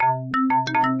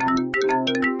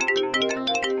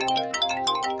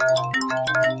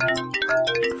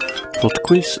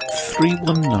PodQuiz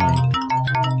 319.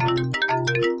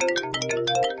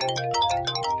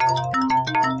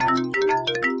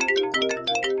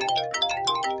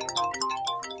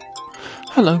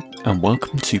 Hello and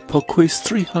welcome to PodQuiz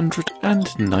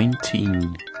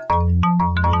 319.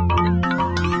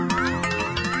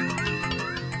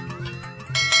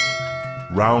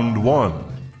 Round 1.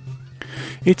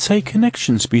 It's a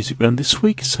connections music round this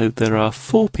week, so there are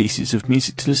 4 pieces of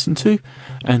music to listen to,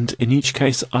 and in each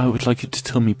case I would like you to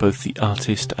tell me both the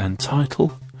artist and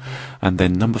title, and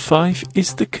then number 5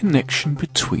 is the connection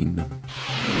between them.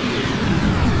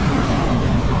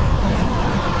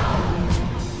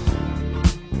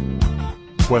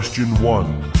 Question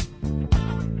 1.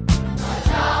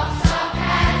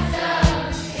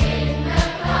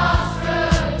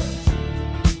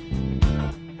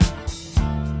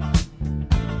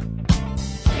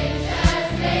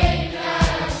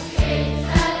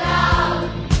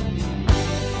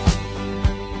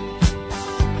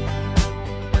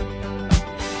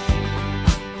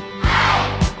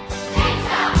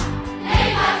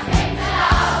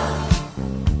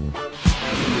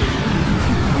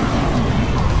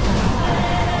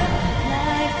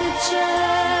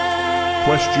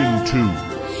 Question 2.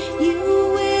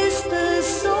 You whisper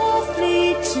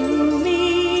softly to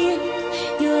me.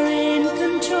 You're in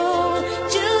control,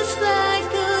 just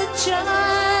like a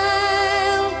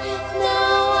child.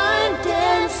 Now I'm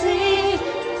dancing.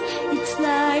 It's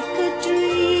like a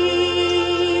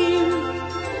dream.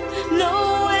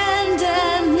 No end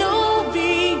and no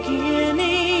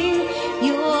beginning.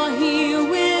 You're here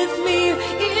with me.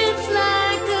 It's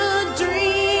like a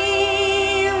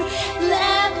dream.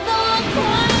 Let the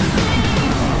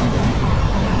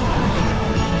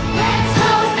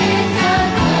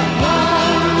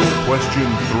Question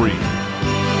 3.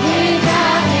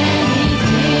 without any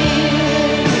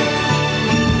fear.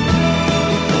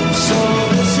 So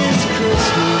this is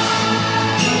Christmas,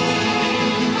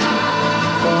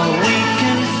 for weak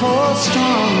and for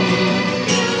strong,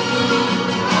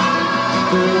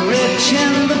 the rich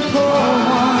and the poor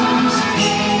ones.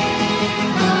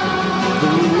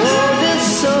 The road is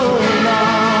so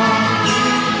long.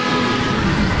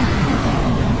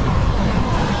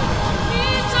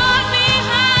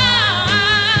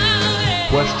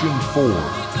 Question 4.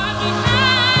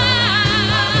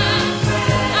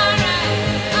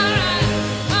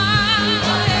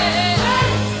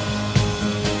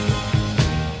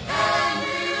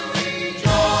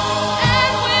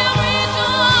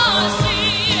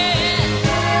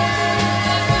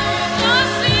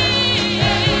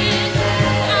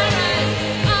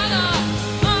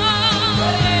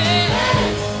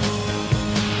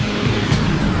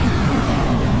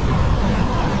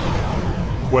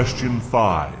 Question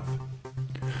 5.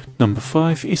 Number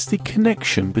 5 is the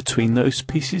connection between those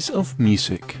pieces of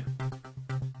music.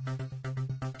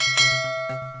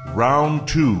 Round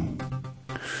 2.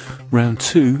 Round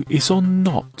 2 is on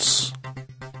knots.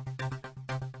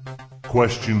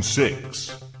 Question 6.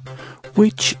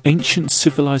 Which ancient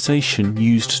civilization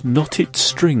used knotted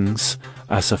strings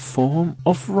as a form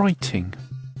of writing?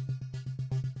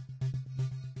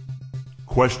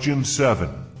 Question 7.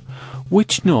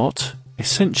 Which knot,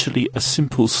 essentially a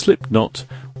simple slip knot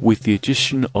with the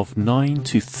addition of 9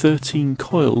 to 13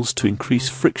 coils to increase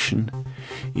friction,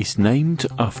 is named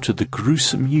after the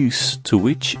gruesome use to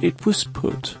which it was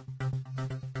put?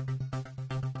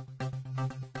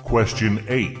 Question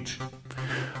 8.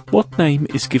 What name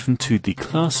is given to the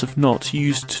class of knot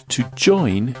used to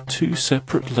join 2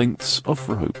 separate lengths of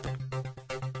rope?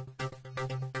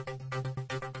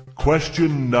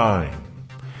 Question 9.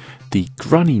 The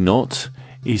granny knot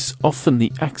is often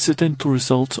the accidental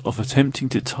result of attempting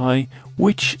to tie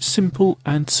which simple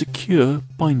and secure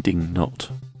binding knot?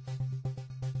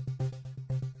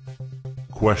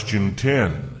 Question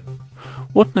 10.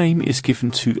 What name is given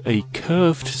to a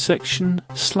curved section,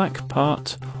 slack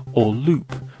part, or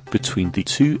loop between the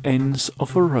 2 ends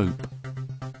of a rope?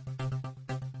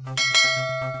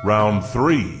 Round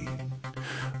 3.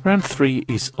 Round 3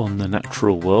 is on the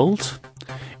natural world.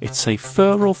 It's a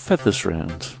fur or feathers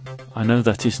round. I know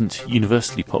that isn't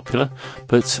universally popular,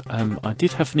 but I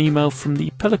did have an email from the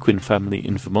Pelican family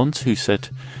in Vermont who said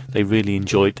they really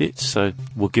enjoyed it, so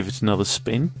we'll give it another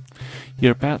spin.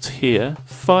 You're about to hear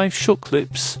 5 short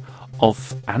clips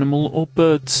of animal or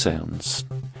bird sounds.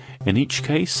 In each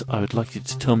case, I would like you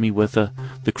to tell me whether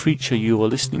the creature you are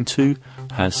listening to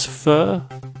has fur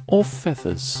or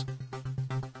feathers.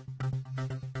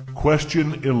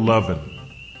 Question 11.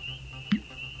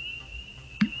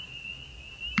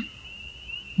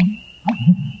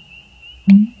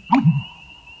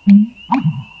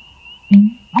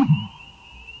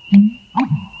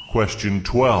 Question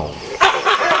 12.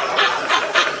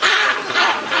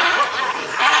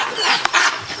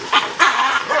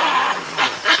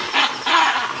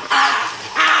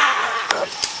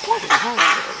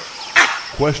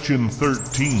 Question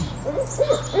 13.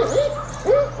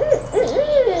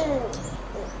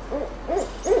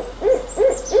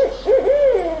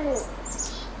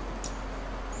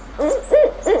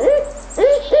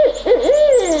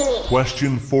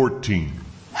 Question 14.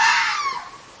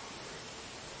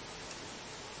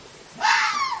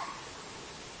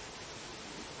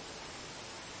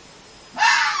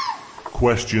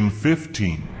 Question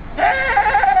 15.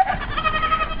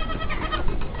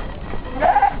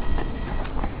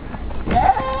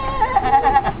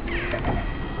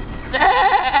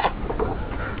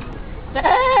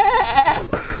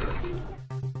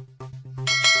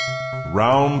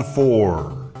 Round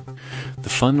 4. The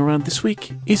final round this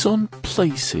week is on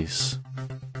places.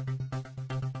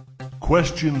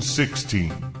 Question 16.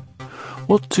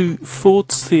 What do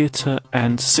Ford's Theatre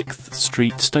and 6th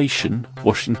Street Station,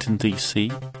 Washington, D.C.,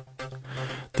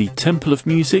 the Temple of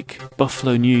Music,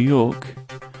 Buffalo, New York,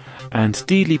 and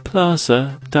Dealey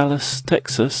Plaza, Dallas,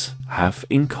 Texas, have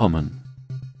in common?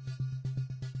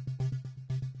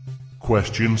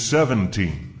 Question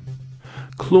 17.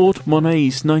 Claude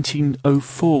Monet's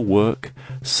 1904 work,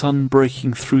 Sun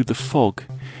Breaking Through the Fog,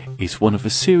 is one of a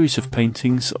series of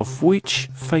paintings of which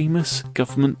famous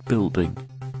government building?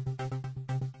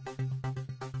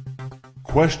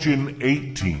 Question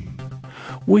 18.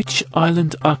 Which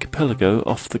island archipelago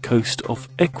off the coast of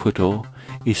Ecuador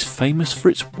is famous for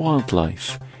its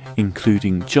wildlife,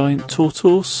 including giant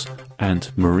tortoise and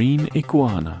marine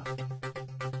iguana?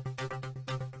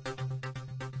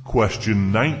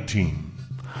 Question 19.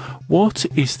 What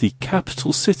is the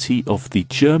capital city of the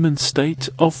German state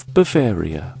of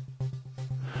Bavaria?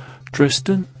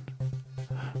 Dresden,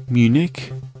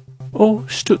 Munich, or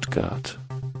Stuttgart?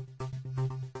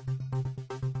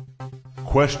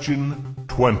 Question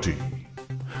 20.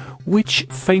 Which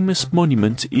famous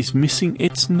monument is missing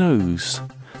its nose?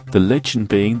 The legend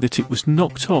being that it was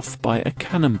knocked off by a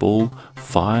cannonball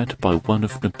fired by one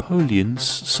of Napoleon's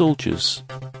soldiers.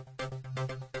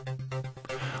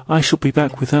 I shall be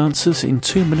back with answers in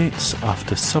 2 minutes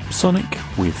after Subsonic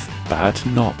with Bad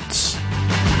Knots.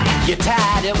 You're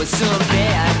tired, it was some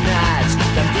bad nights,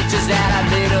 the pictures that I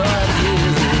made of you.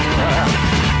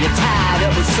 You're tired,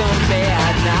 it was some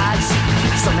bad nights,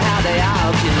 somehow they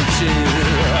all came true.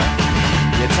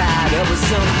 You're tired, it was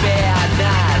some bad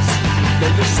nights,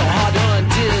 they look so hard to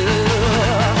undo.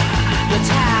 You're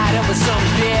tired, it was some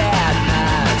bad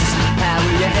nights, how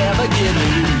will you ever get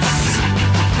loose?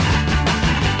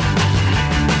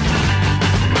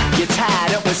 You're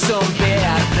tired, it was some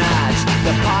bad nights,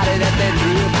 the party that they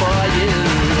threw for you.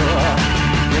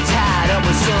 You're tired, it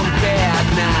was some bad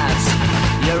nights,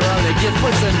 your only gift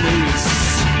was a noose.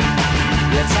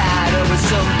 You're tired, it was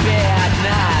some bad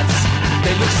nights,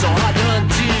 they look so hard to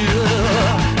undo.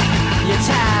 You're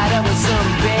tired, it was some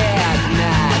bad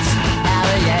nights, how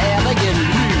do you ever get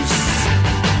loose?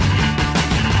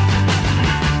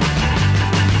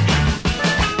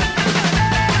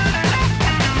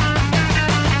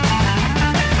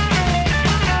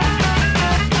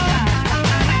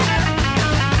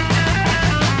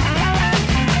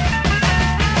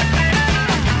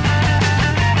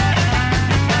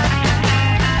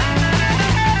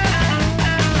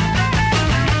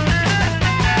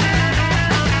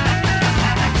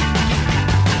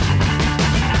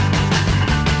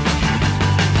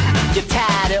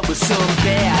 Some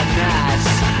bad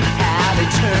nights, how they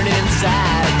turn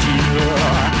inside you.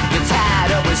 You're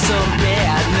tired of some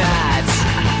bad nights,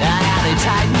 how they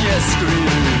tighten your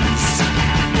screws.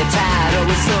 You're tired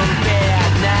of some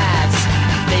bad nights,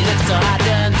 they look so hard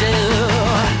to undo.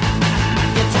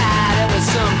 You're tired of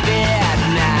some bad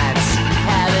nights,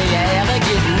 how do you ever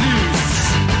get loose?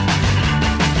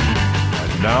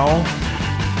 And now,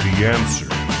 the answer.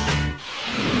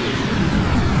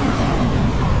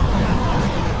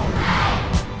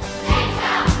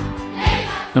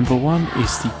 Number 1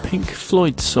 is the Pink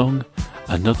Floyd song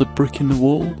Another Brick in the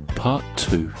Wall, Part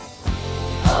 2.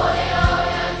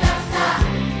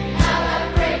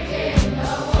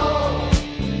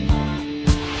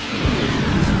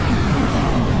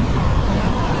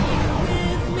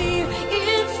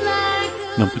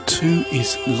 Number 2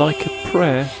 is Like a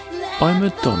Prayer by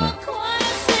Madonna.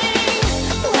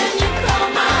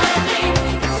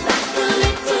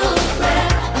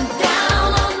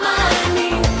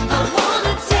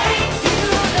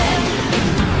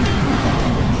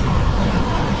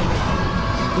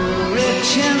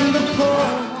 rich and the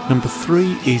poor. Number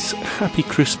 3 is Happy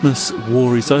Christmas,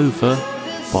 War is Over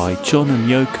by John and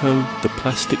Yoko, the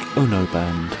Plastic Ono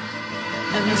Band.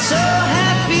 And so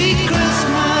happy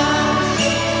Christmas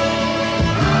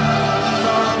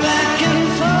for black and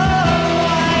for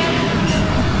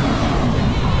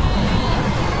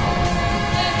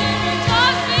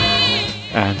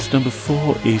white. And number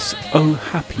 4 is Oh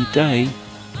Happy Day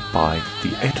by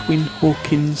the Edwin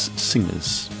Hawkins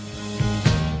Singers.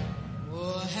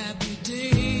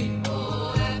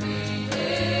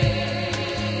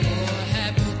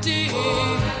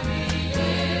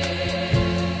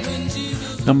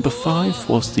 Number 5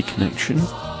 was The Connection.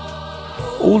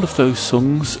 All of those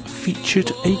songs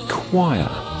featured a choir.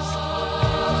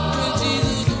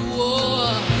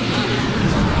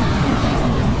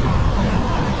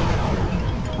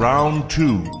 Round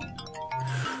 2.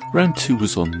 Round 2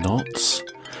 was on knots,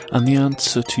 and the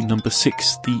answer to number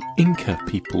 6, the Inca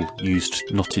people used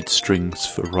knotted strings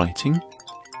for writing.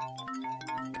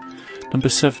 Number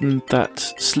 7, that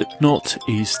slip knot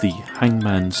is the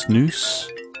hangman's noose.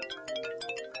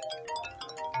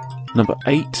 Number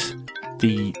 8,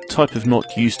 the type of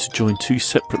knot used to join two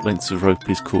separate lengths of rope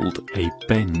is called a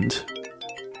bend.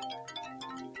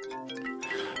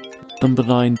 Number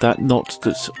 9, that knot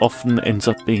that often ends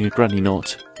up being a granny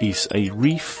knot is a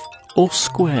reef or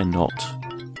square knot.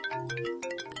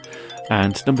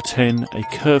 And number 10, a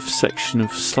curved section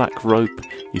of slack rope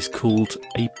is called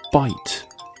a bight.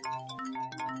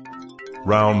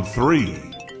 Round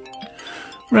 3.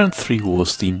 Round 3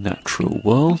 was the natural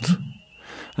world.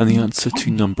 And the answer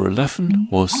to number 11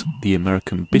 was the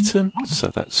American bittern, so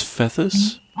that's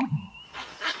feathers.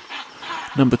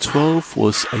 Number 12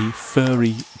 was a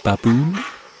furry baboon.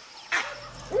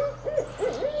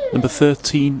 Number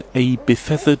 13, a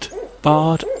befeathered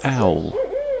barred owl.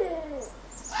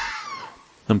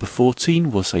 Number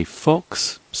 14 was a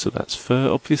fox, so that's fur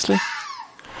obviously.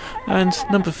 And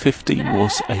number 15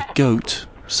 was a goat,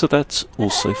 so that's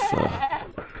also fur.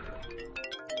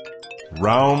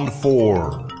 Round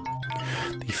 4.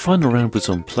 The final round was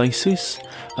on places,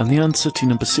 and the answer to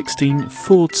number 16,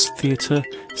 Ford's Theatre,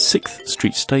 6th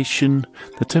Street Station,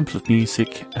 the Temple of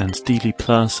Music and Dealey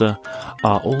Plaza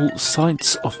are all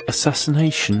sites of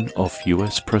assassination of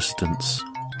US presidents.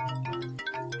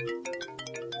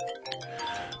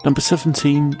 Number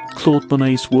 17, Claude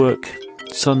Monet's work,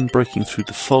 Sun Breaking Through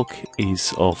the Fog,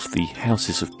 is of the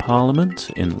Houses of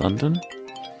Parliament in London.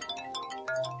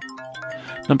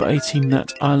 Number 18,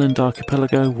 that island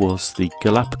archipelago was the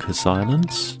Galapagos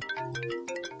Islands.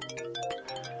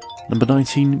 Number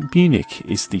 19, Munich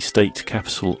is the state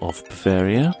capital of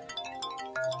Bavaria.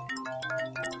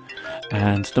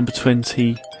 And number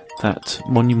 20, that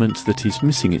monument that is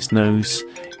missing its nose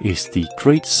is the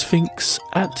Great Sphinx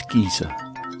at Giza.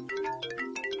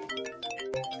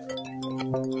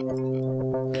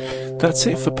 That's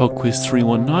it for PodQuiz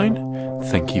 319.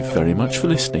 Thank you very much for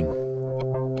listening.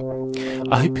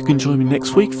 I hope you can join me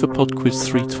next week for PodQuiz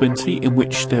 320, in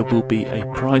which there will be a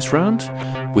prize round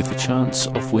with the chance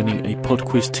of winning a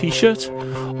PodQuiz t-shirt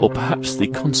or perhaps the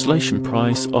consolation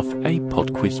prize of a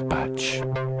PodQuiz badge.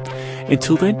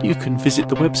 Until then, you can visit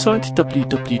the website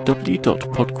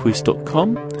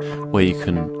www.podquiz.com, where you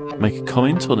can make a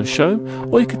comment on a show,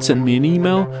 or you can send me an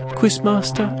email,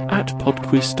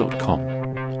 quizmaster@podquiz.com.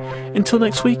 Until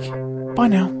next week, bye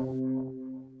now.